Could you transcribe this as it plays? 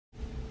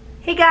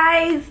Hey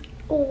guys,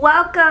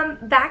 welcome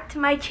back to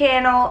my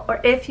channel,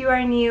 or if you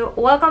are new,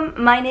 welcome.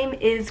 My name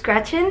is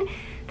Gretchen.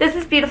 This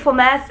is Beautiful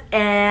Mess,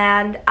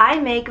 and I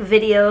make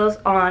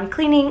videos on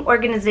cleaning,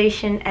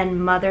 organization,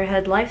 and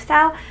motherhood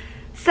lifestyle.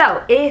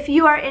 So if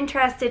you are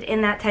interested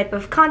in that type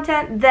of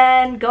content,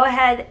 then go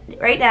ahead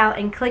right now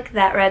and click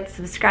that red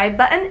subscribe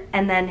button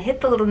and then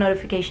hit the little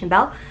notification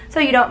bell so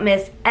you don't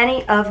miss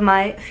any of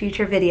my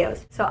future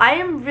videos. So I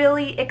am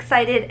really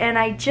excited, and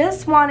I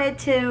just wanted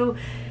to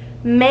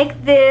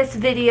make this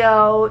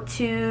video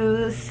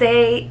to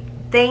say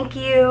thank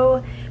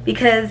you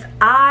because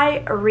I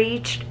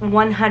reached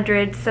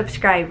 100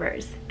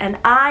 subscribers, and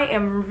I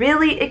am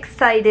really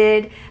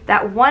excited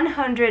that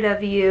 100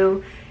 of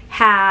you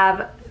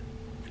have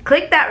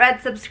clicked that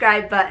red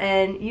subscribe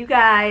button. You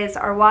guys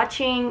are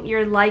watching,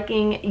 you're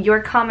liking,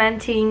 you're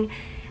commenting,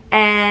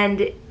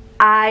 and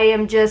I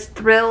am just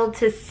thrilled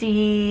to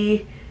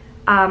see.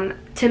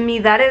 To me,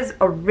 that is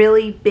a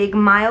really big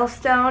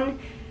milestone.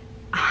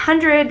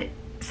 100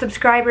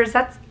 subscribers,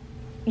 that's,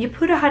 you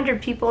put 100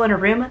 people in a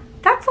room,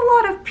 that's a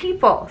lot of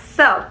people.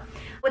 So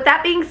with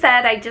that being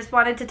said, I just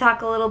wanted to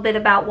talk a little bit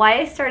about why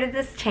I started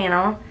this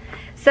channel.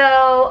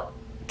 So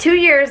 2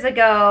 years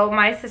ago,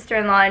 my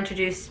sister-in-law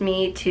introduced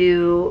me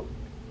to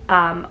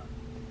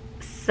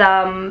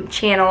some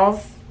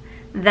channels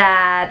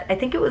that I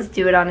think it was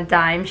Do It On a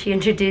Dime she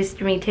introduced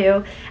me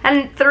to,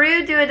 and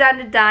through Do It On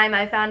a Dime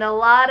I found a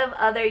lot of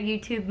other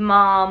YouTube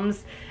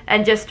moms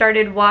and just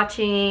started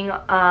watching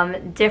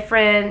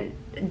different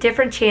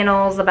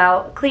channels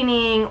about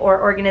cleaning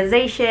or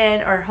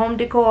organization or home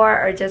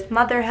decor or just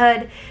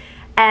motherhood,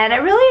 and I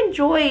really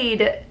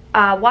enjoyed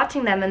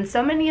watching them, and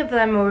so many of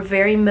them were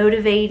very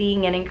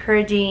motivating and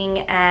encouraging,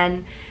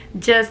 and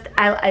just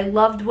I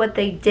loved what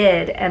they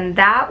did. And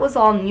that was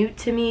all new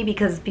to me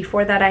because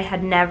before that I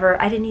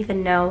didn't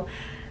even know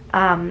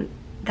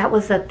that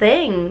was a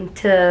thing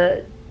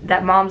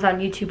that moms on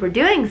YouTube were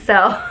doing.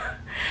 So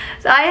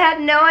I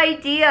had no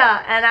idea,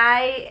 and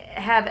I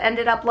have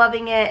ended up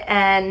loving it.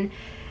 And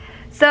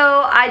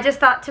so I just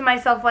thought to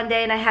myself one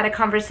day, and I had a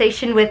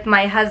conversation with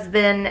my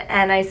husband,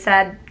 and I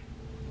said,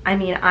 I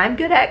mean, I'm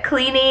good at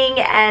cleaning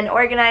and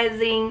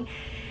organizing,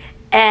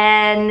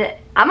 and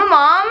I'm a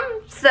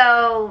mom,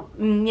 so,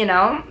 you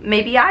know,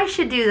 maybe I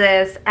should do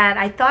this. And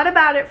I thought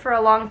about it for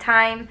a long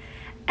time,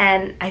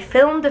 and I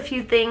filmed a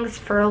few things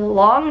for a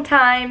long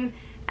time,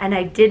 and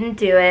I didn't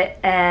do it,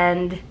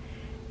 and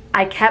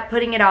I kept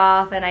putting it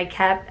off, and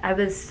I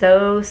was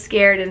so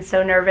scared and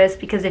so nervous,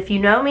 because if you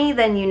know me,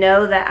 then you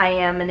know that I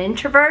am an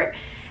introvert,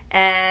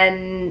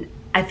 and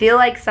I feel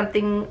like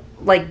something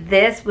like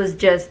this was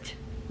just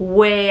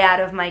way out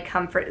of my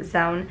comfort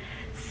zone.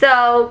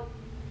 So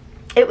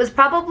it was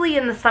probably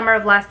in the summer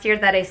of last year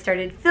that I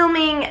started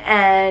filming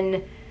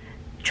and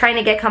trying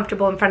to get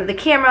comfortable in front of the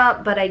camera,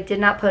 but I did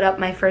not put up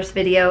my first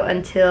video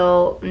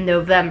until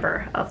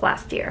November of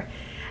last year.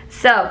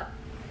 So,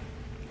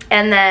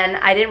 and then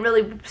I didn't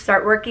really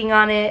start working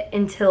on it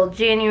until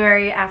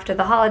January after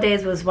the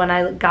holidays was when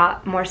I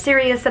got more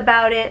serious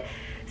about it.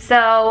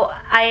 So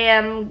I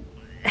am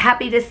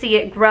happy to see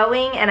it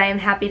growing, and I am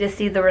happy to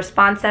see the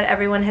response that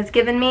everyone has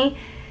given me.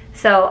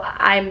 So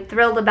I'm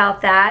thrilled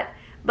about that.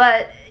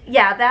 But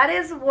yeah, that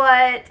is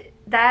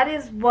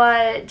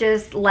what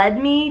just led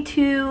me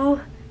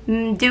to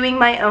doing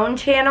my own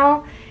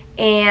channel.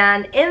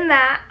 And in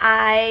that,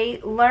 I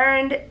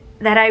learned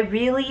that I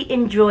really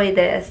enjoy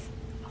this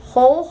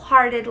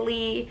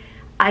wholeheartedly.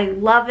 I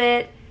love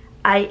it.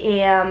 I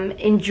am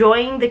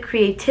enjoying the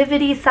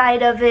creativity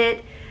side of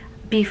it.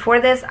 Before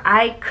this,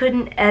 I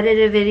couldn't edit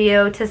a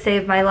video to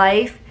save my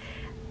life.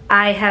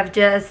 I have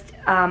just,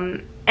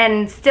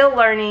 and still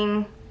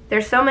learning.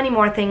 There's so many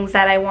more things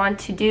that I want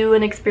to do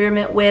and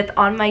experiment with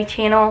on my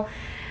channel.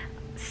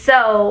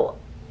 So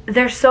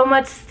there's so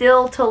much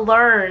still to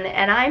learn,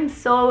 and I'm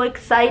so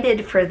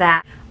excited for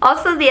that.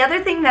 Also, the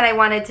other thing that I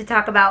wanted to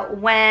talk about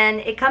when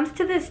it comes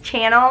to this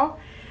channel,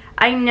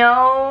 I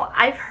know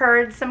I've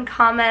heard some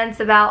comments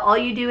about all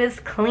you do is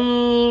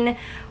clean,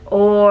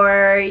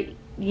 or,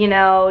 you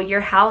know,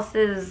 your house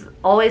is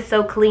always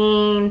so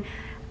clean.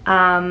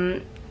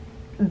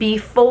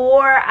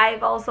 Before,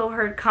 I've also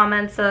heard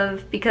comments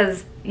of,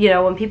 because, you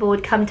know, when people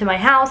would come to my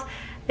house,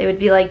 they would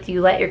be like, do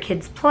you let your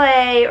kids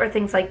play, or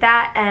things like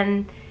that.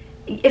 And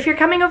if you're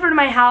coming over to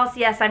my house,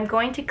 yes, I'm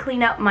going to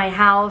clean up my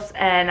house,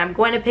 and I'm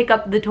going to pick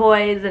up the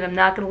toys, and I'm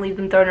not going to leave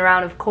them thrown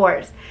around, of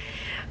course.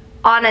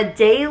 On a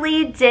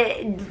daily,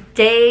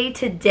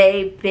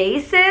 day-to-day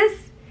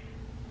basis,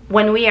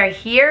 when we are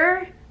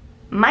here,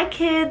 my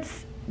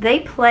kids, they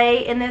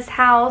play in this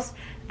house.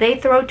 They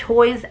throw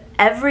toys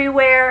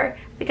everywhere.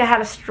 I think I had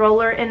a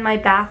stroller in my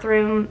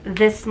bathroom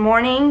this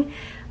morning,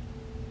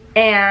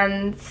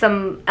 and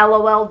some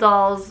LOL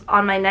dolls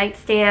on my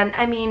nightstand.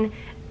 I mean,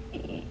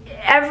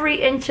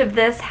 every inch of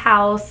this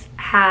house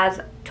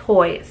has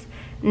toys.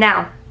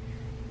 Now,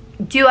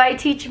 do I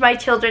teach my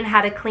children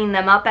how to clean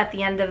them up at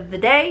the end of the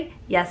day?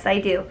 Yes, I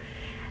do.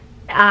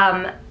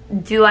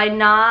 Do I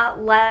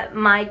not let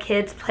my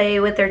kids play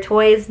with their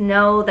toys?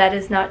 No, that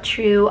is not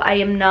true. I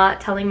am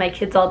not telling my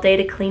kids all day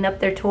to clean up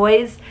their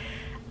toys.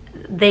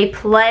 They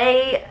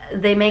play,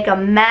 they make a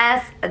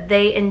mess,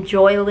 they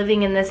enjoy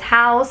living in this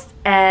house,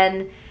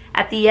 and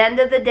at the end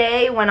of the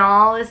day, when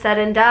all is said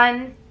and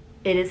done,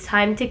 it is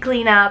time to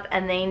clean up,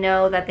 and they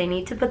know that they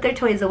need to put their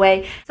toys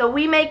away. So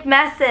we make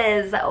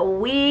messes.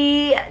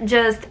 We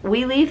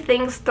leave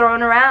things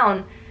thrown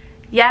around.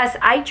 Yes,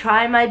 I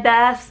try my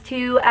best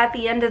to, at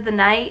the end of the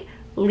night,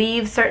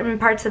 leave certain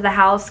parts of the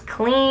house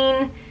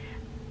clean.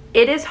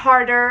 It is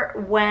harder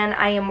when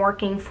I am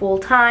working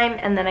full-time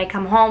and then I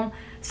come home.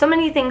 So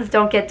many things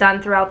don't get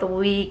done throughout the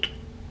week.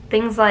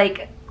 Things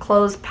like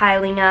clothes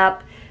piling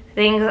up,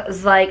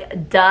 things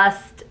like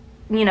dust,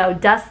 you know,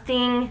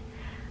 dusting,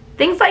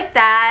 things like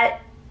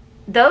that.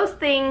 Those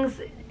things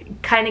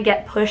kind of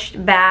get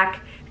pushed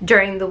back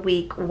during the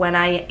week when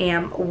I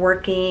am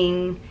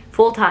working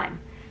full-time.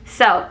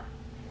 So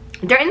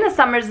during the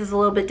summers is a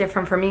little bit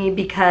different for me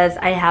because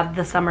I have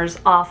the summers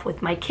off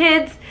with my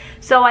kids.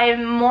 So I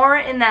am more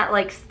in that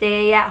like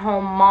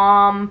stay-at-home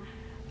mom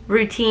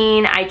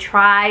routine. I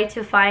try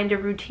to find a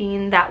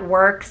routine that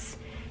works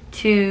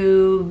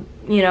to,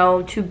 you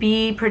know, to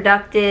be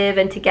productive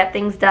and to get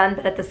things done,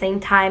 but at the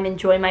same time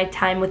enjoy my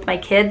time with my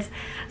kids.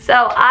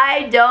 So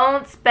I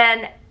don't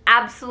spend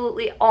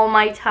absolutely all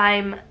my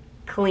time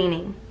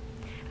cleaning.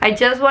 I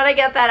just want to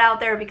get that out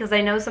there because I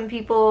know some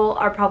people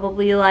are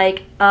probably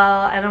like,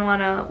 I don't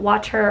want to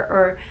watch her,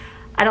 or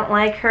I don't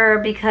like her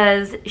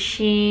because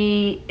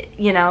she,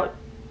 you know,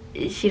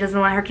 she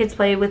doesn't let her kids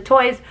play with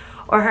toys,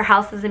 or her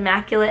house is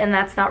immaculate, and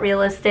that's not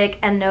realistic.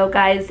 And no,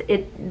 guys,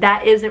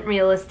 that isn't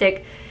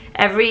realistic.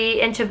 Every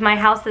inch of my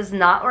house is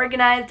not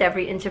organized.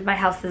 Every inch of my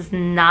house is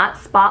not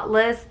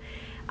spotless.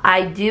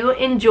 I do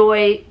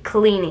enjoy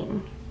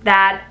cleaning.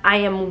 That I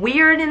am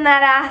weird in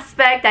that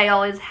aspect. I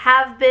always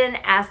have been.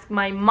 Ask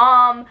my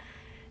mom.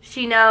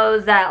 She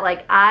knows that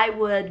like I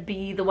would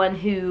be the one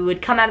who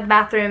would come out of the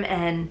bathroom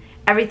and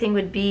everything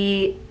would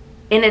be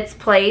in its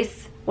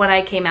place when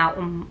I came out.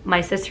 When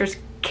my sisters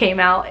came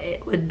out,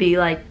 it would be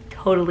like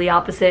totally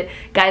opposite.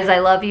 Guys, I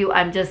love you.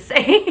 I'm just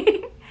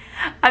saying.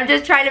 I'm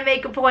just trying to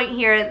make a point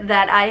here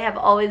that I have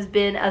always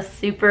been a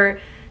super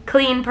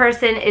clean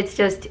person. It's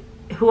just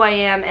who I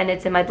am and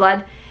it's in my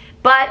blood.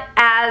 But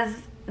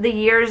as the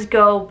years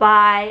go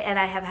by and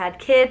I have had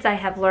kids, I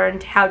have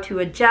learned how to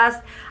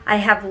adjust. I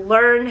have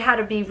learned how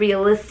to be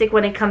realistic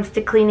when it comes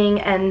to cleaning,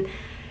 and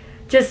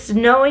just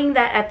knowing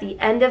that at the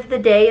end of the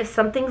day, if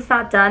something's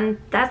not done,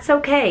 that's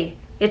okay.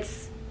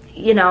 It's,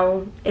 you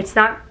know, it's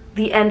not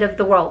the end of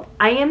the world.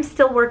 I am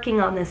still working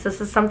on this.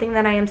 This is something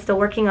that I am still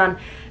working on,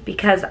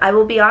 because I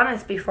will be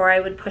honest, before I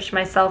would push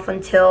myself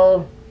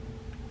until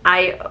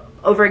I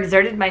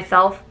overexerted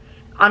myself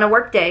on a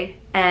work day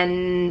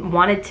and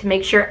wanted to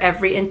make sure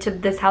every inch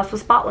of this house was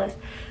spotless.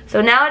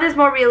 So now it is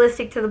more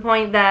realistic to the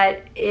point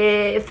that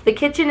if the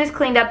kitchen is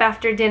cleaned up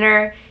after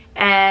dinner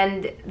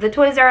and the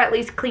toys are at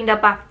least cleaned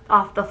up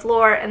off the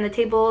floor and the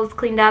table is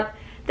cleaned up,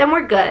 then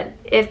we're good.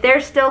 If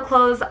there's still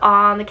clothes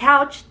on the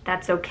couch,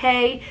 that's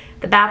okay.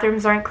 The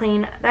bathrooms aren't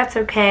clean, that's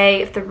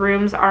okay. If the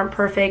rooms aren't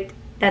perfect,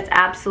 that's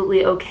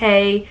absolutely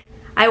okay.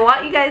 I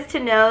want you guys to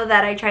know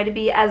that I try to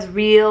be as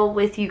real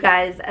with you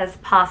guys as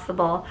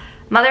possible.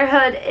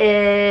 Motherhood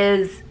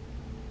it's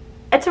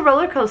a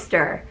roller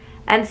coaster.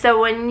 And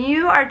so when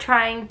you are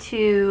trying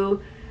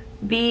to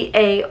be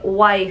a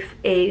wife,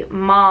 a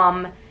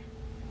mom,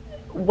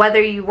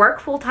 whether you work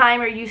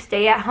full-time or you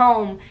stay at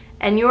home,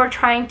 and you are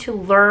trying to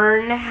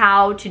learn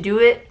how to do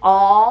it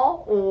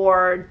all,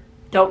 or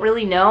don't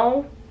really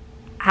know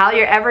how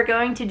you're ever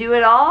going to do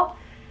it all,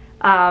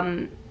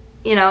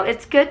 you know,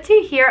 it's good to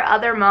hear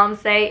other moms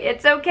say,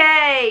 it's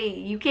okay,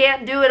 you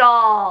can't do it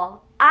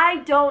all. I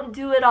don't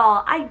do it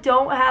all. I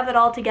don't have it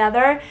all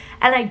together,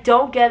 and I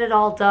don't get it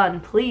all done.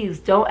 Please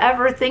don't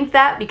ever think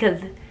that,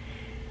 because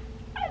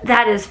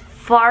that is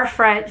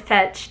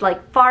far-fetched,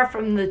 like far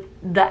from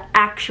the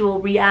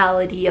actual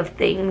reality of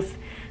things.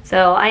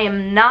 So I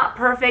am not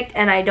perfect,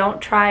 and I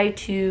don't try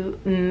to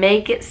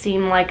make it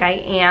seem like I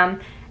am.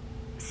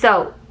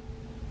 So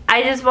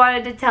I just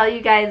wanted to tell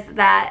you guys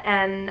that,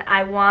 and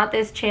I want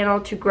this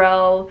channel to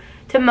grow,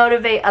 to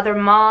motivate other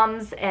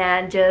moms,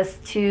 and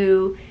just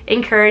to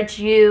encourage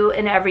you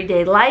in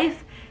everyday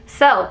life.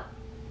 So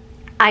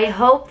I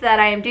hope that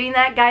I am doing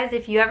that, guys.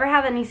 If you ever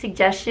have any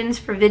suggestions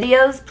for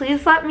videos,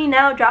 please let me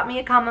know. Drop me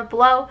a comment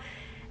below,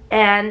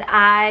 and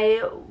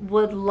I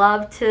would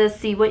love to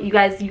see what you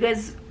guys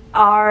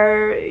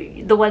are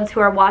the ones who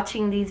are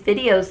watching these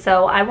videos,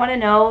 so I want to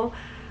know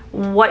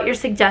what your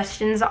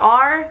suggestions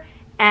are.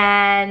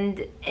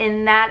 And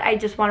in that, I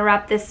just want to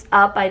wrap this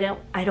up. I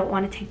don't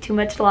want to take too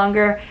much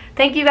longer.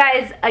 Thank you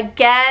guys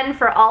again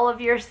for all of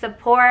your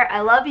support.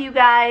 I love you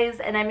guys,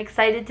 and I'm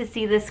excited to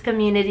see this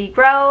community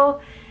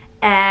grow.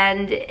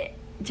 And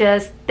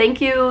just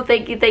thank you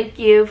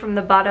from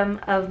the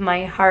bottom of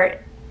my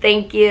heart.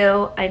 Thank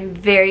you. I'm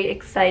very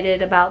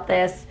excited about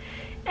this,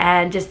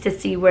 and just to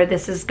see where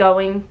this is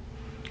going.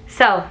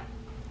 So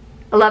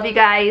I love you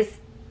guys.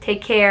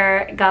 Take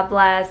care, God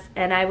bless,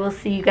 and I will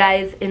see you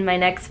guys in my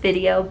next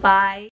video. Bye.